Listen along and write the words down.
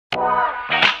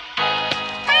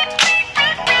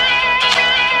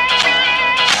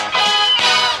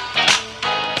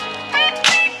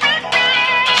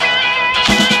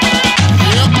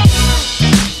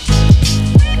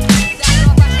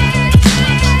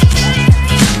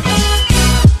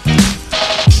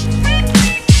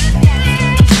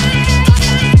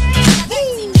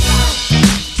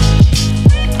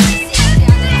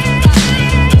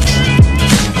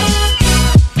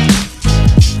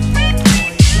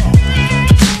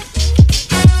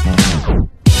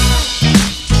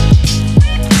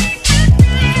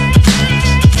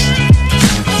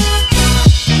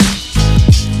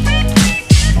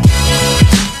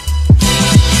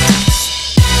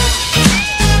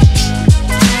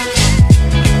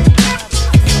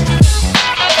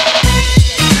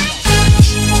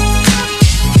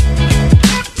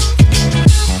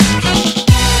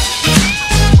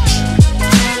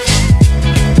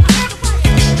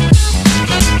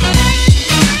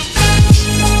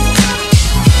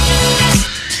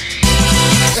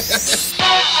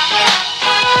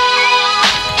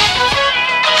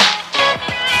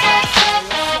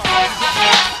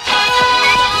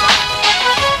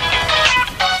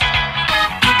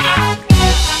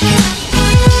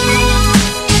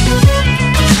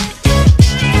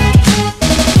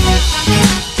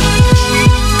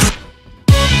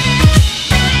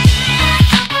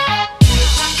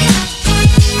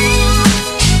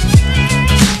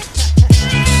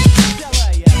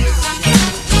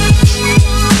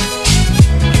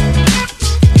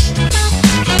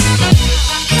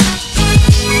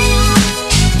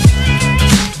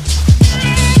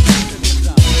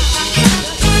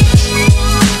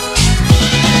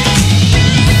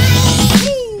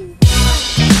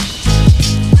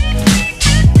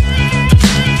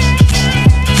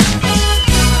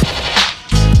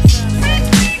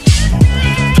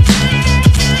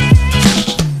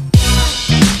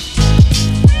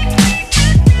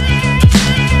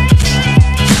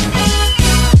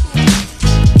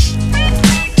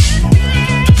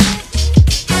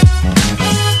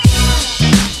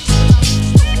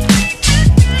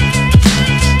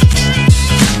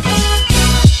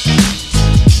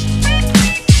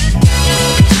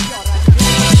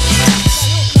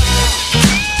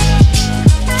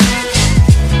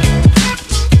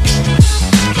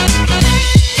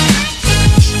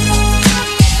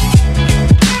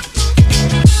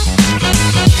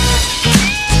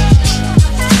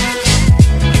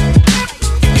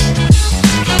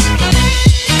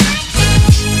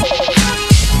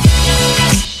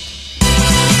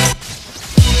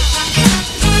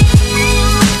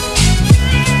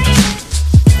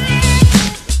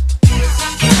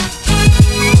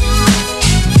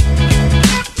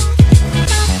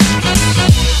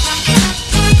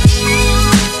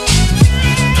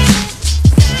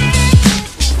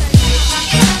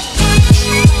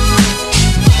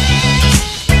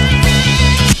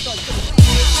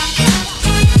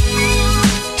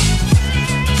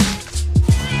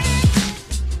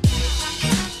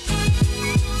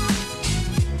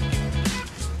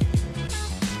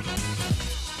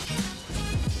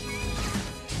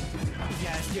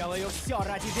Сделаю все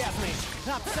ради бездны.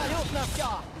 Абсолютно все.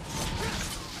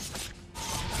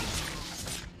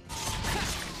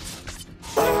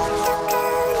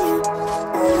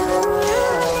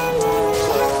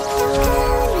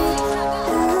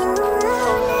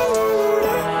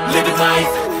 Living life,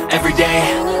 every day,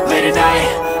 late at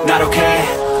night, not okay.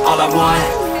 All I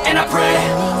want, and I pray,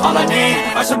 all I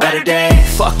need are some better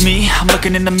days. Fuck me, I'm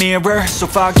looking in the mirror, so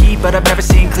foggy, but I've never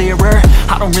seen clearer.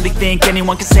 I don't really think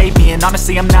anyone can save me, and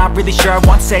honestly I'm not really sure I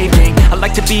want saving. I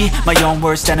like to be my own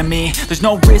worst enemy. There's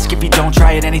no risk if you don't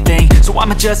try at anything, so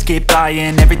I'ma just keep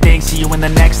buying everything. See you in the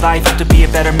next life, have to be a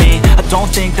better me. I don't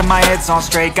think that my head's on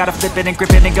straight, gotta flip it and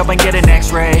grip it and go and get an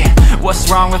x-ray. What's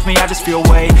wrong with me? I just feel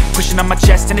weight pushing on my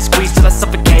chest and it squeezes till I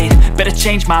suffocate. Better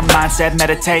change my mindset,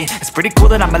 meditate. It's pretty cool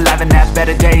that I'm alive and have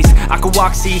better days. I could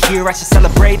walk, see, hear, I should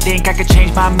celebrate. Think I could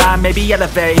change my mind, maybe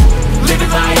elevate. Living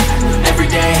life, every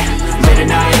day, late at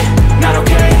night, not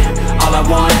okay. All I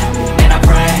want, and I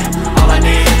pray, all I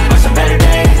need are some better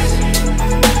days.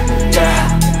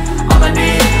 Yeah, all I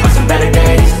need are some better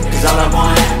days. Cause all I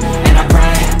want, and I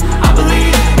pray, I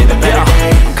believe in the better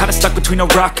days. I'm kinda stuck between a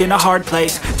rock and a hard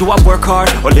place. Do I work hard,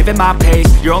 or live at my pace?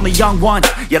 You're only young once,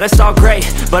 yeah that's all great,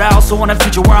 but I also want a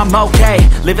future where I'm okay.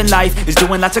 Living life is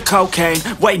doing lots of cocaine.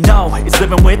 Wait no, it's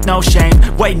living with no shame.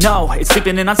 Wait no, it's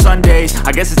sleeping in on Sundays.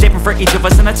 I guess it's different for each of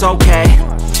us and that's okay.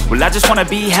 Well I just wanna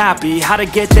be happy, how to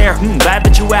get there? Glad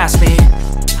that you asked me.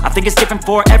 I think it's different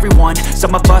for everyone.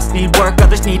 Some of us need work,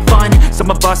 others need fun. Some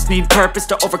of us need purpose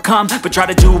to overcome. But try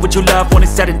to do what you love when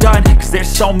it's said and done, cause there's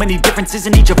so many differences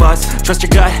in each of us. Trust your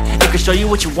gut, it can show you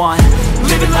what you want.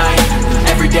 Living life,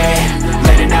 every day,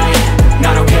 late at night,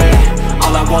 not okay.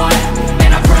 All I want,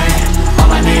 and I pray, all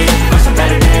I need are some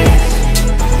better days.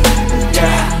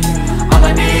 Yeah, all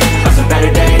I need are some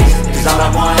better days. Cause all I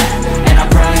want, and I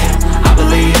pray, I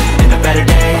believe in the better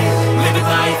days. Living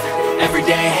life, every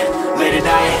day, late at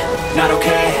night, not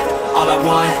okay. All I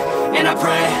want, and I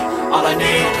pray, all I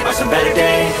need are some better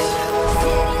days.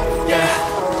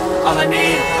 Yeah, all I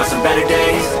need are some better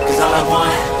days. Cause all I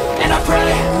want, and I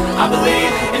pray, I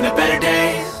believe in the better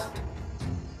days.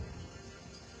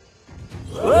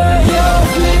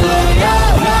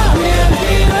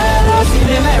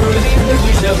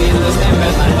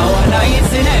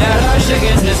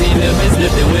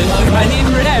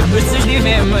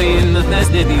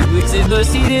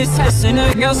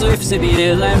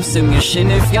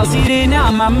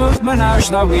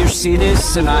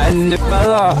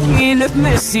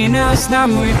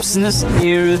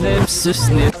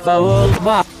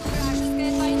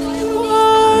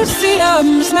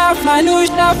 Snap my nose,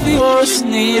 snap the horse,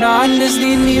 need on this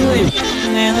need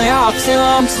and the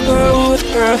oxylam spur with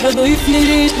her head leaf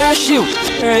needs that shoot.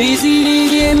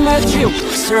 Easy in my chew.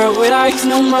 Serve with ice,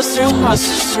 no must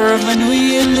serve and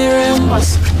we in there and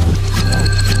must.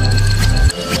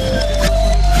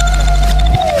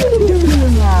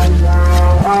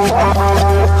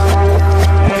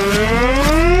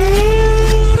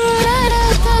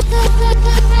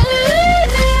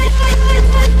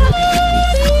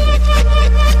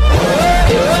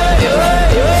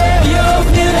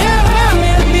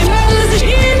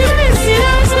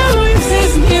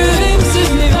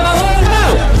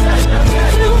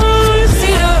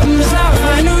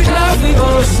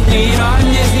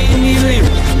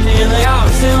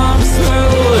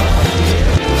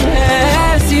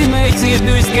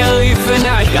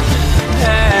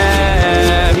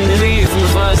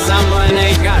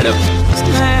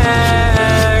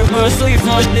 Sleep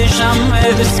no disham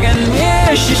the skin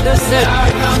yes the set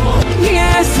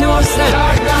yes no set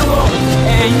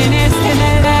and in it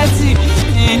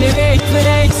in the wait for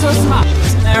it so smart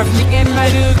nerve me in my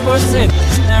look was it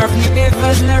nerve me give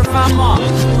us nerve mama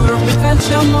we're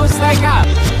potential most like up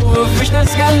we're fish the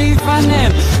scully fan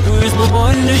him who's the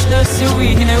one who's the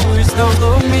sweet who's the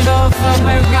me off of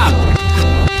my cup.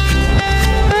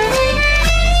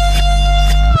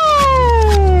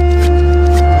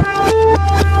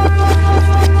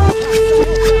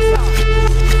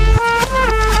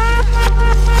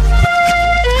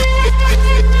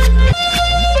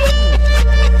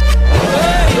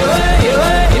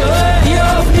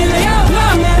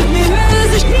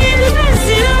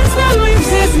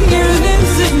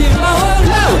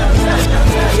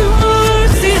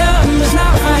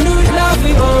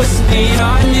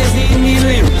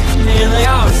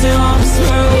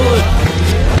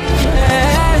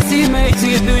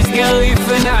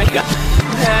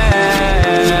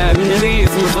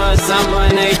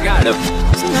 Someone I got up.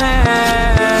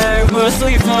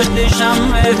 Sleep no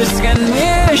disham the skin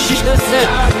yes the set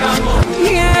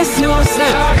yes no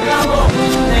set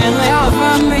and I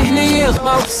have me nails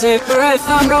both Secret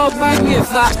I'm robbing you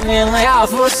that nearly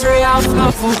half was real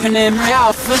not fucking him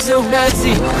real for so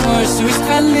dirty was we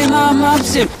spending my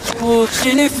mobs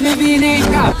pushing if me be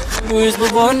naked who's the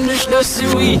one that's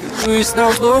sweet who's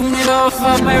not blowing it off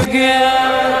of my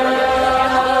girl.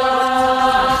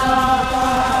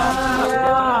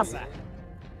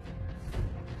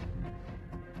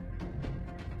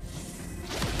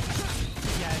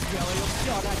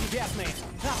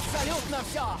 Абсолютно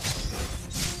все!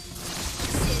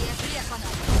 Серия прервана.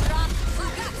 Раунд в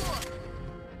атаку.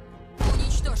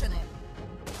 Уничтожены.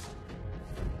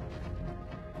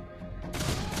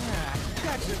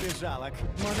 Как же ты жалок.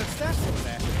 Может, старше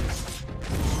уже?